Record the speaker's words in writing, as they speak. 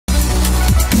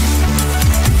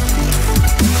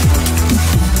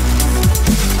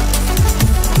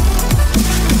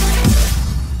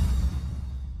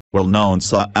Well-known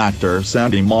actor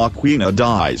Sandy Mokwena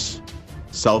dies.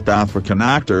 South African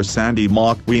actor Sandy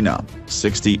Mokwena,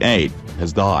 68,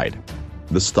 has died.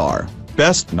 The star,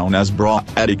 best known as Bra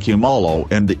Eddie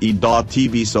Khumalo in the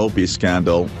E.TV soapie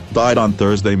scandal, died on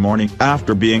Thursday morning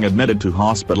after being admitted to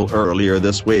hospital earlier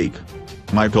this week.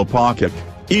 Michael Pocket,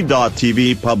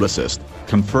 E.TV publicist,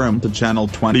 confirmed to Channel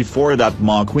 24 that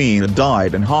Mokwena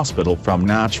died in hospital from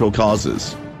natural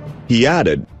causes. He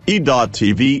added,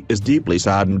 E.TV is deeply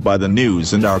saddened by the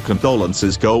news and our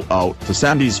condolences go out to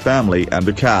Sandy's family and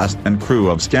the cast and crew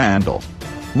of Scandal.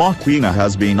 Mokwena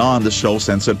has been on the show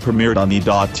since it premiered on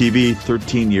E.TV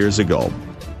 13 years ago.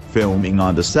 Filming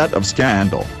on the set of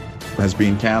Scandal has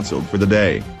been cancelled for the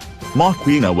day.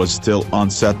 Mokwena was still on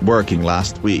set working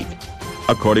last week.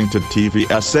 According to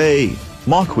TVSA,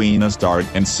 Mokwena starred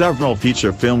in several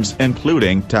feature films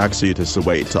including Taxi to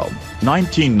Soweto,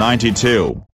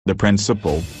 1992, The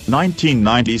Principal,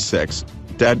 1996,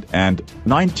 Dead End,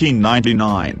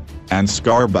 1999, and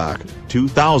Scarback,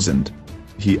 2000.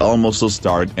 He also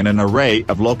starred in an array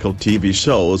of local TV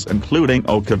shows including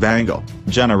Okavango,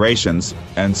 Generations,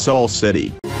 and Soul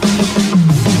City.